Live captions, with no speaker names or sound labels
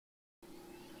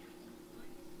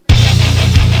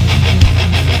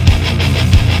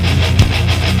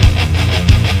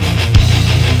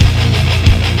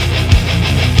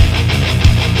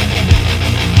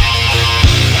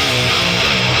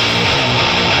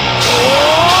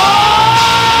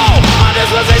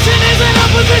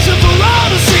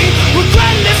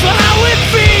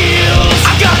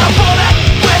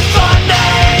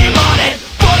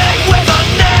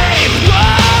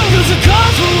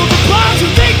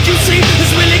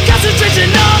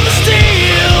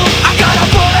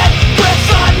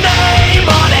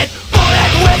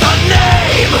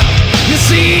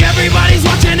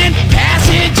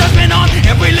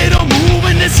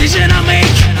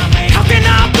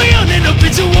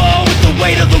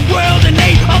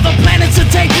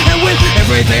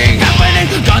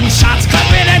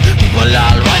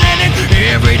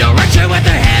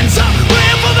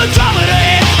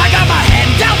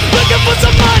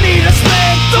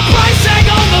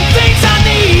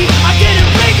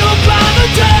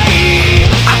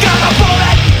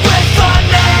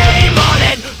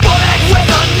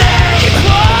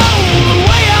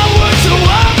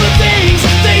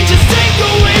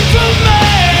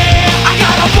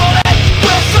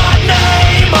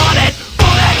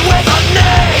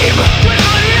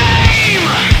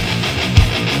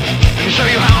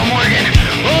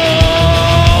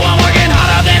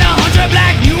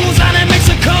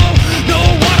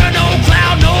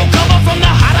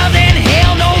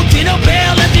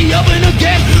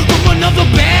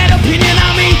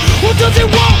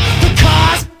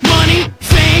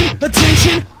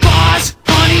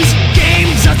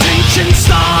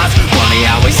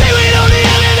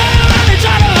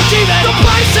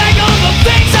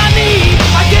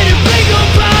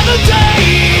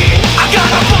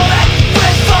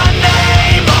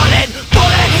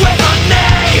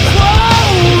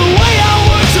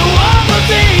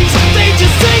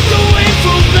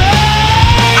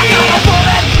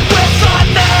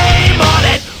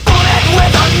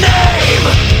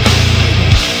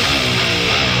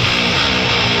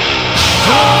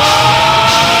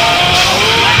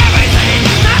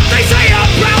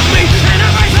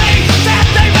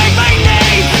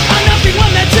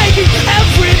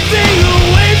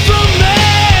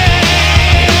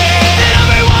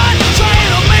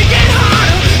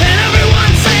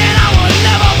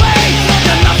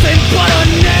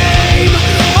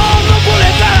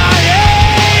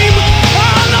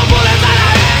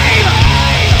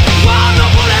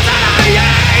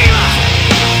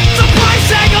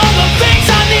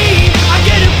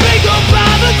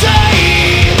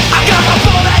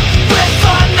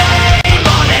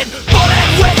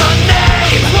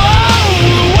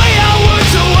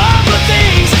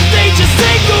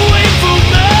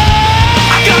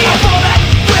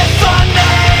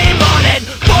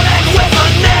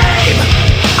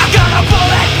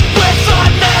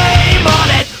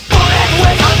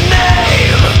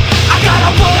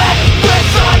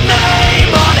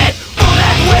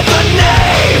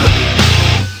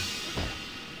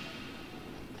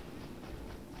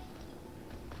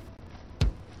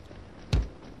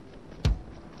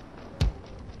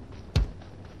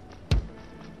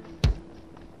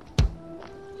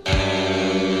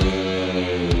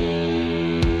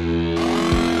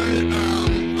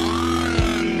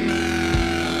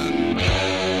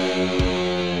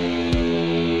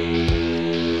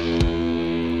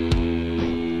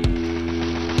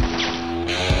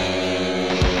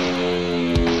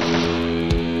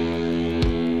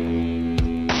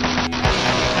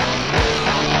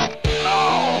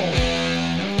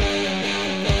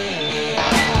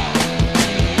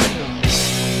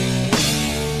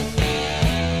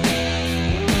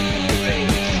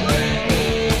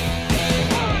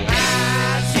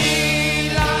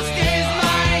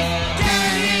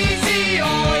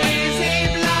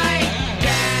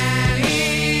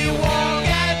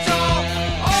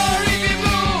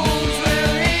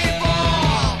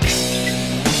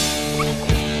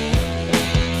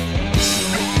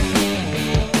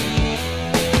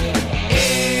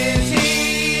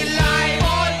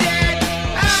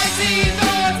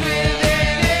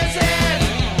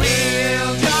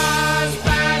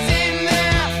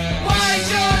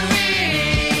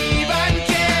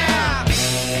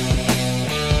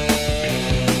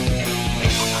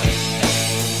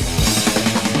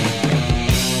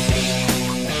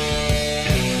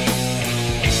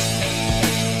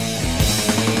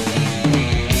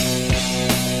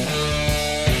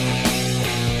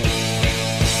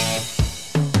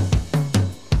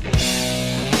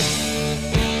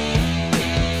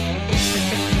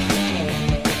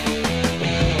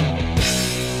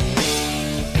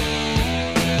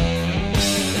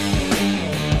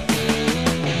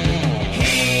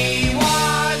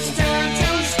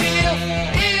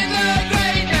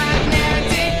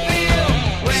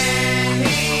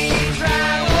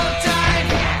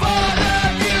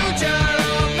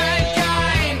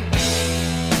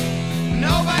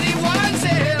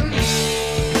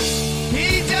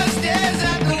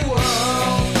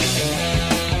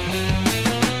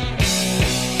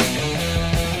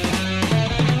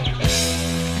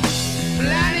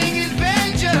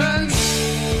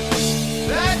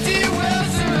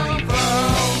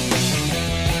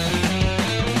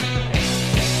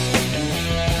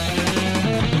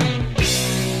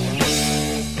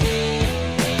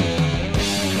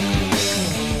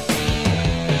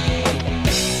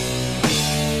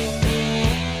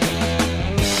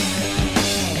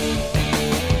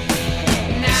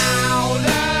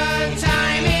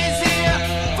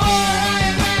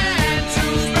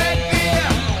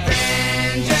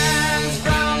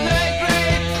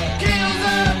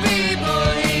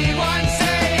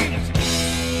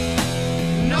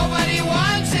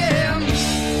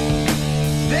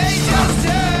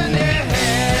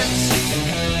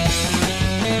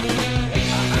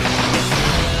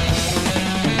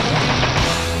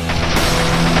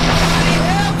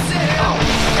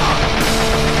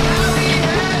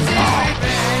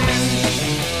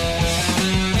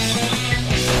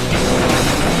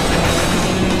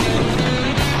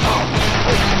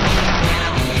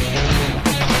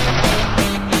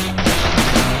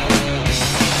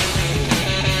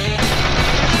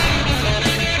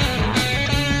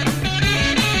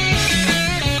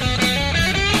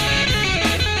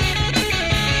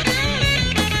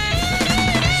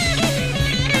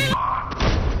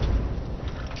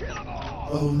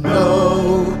Oh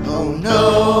no, oh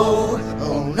no,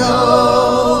 oh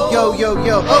no. Yo, yo,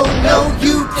 yo, oh no,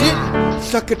 you didn't.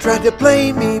 Sucker tried to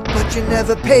blame me, but you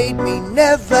never paid me,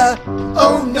 never.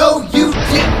 Oh no, you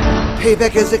didn't.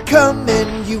 Payback is a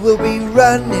coming, you will be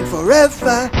running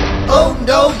forever. Oh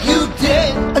no, you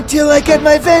didn't. Until I get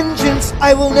my vengeance,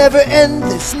 I will never end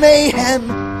this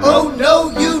mayhem. Oh no,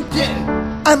 you didn't.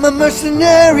 I'm a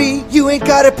mercenary, you ain't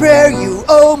got a prayer, you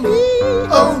owe me.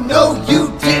 Oh no, you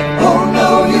didn't. Oh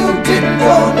no, you didn't.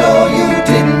 Oh no, you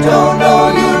didn't. Oh no,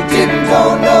 you didn't.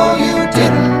 Oh no, you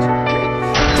didn't.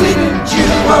 Didn't you?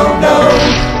 Oh no,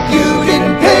 you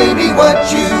didn't pay me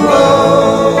what you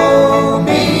owe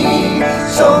me.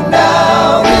 So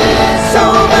now it's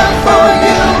over for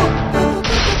you.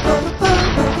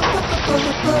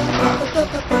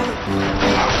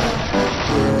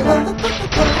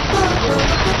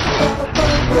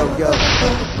 Yo, yo,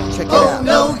 check it out. Oh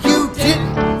no, you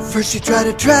didn't. First you try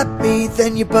to trap me,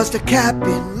 then you bust a cap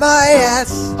in my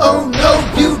ass. Oh no,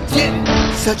 you didn't.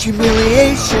 Such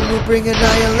humiliation will bring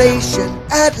annihilation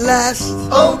at last.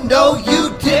 Oh no,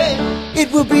 you didn't.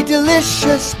 It will be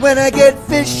delicious when I get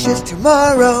vicious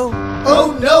tomorrow.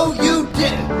 Oh no, you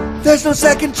didn't. There's no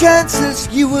second chances,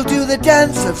 you will do the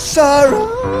dance of sorrow.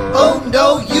 Oh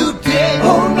no, you didn't.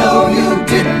 Oh no, you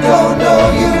didn't. Oh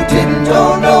no, you didn't.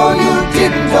 Oh no, you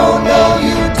didn't. Oh no,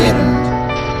 you didn't.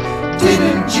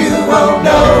 Didn't you? Oh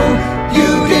no,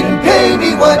 you didn't pay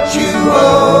me what you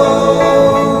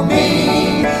owe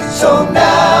me. So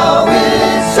now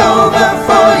it's over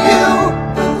for you.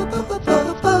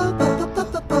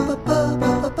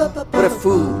 What a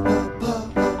fool.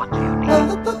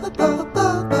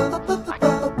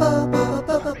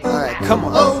 Alright, come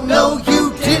on. Oh no,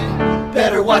 you didn't.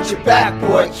 Better watch your back,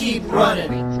 boy, keep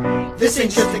running. This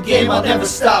ain't just a game, I'll never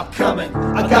stop coming.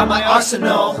 I got my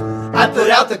arsenal, I put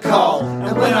out the call.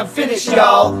 And when I'm finished,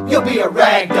 y'all, you'll be a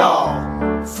rag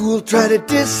doll. Fool, try to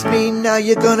diss me, now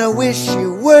you're gonna wish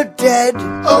you were dead.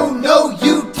 Oh no,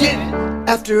 you didn't.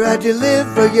 After I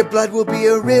deliver, your blood will be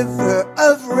a river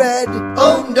of red.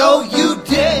 Oh no, you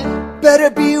didn't.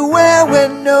 Better beware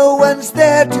when no one's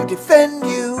there to defend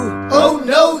you. Oh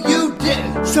no, you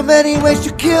didn't. So many ways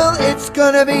to kill, it's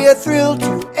gonna be a thrill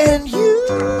to end you.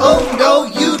 Oh no,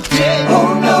 you didn't.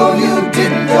 Oh no, you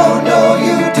didn't. Oh no,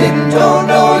 you didn't. Oh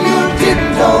no, you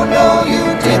didn't. Oh no, you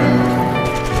didn't.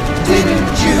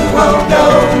 Didn't you? Oh no,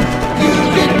 you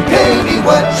didn't pay me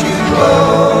what you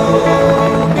owe.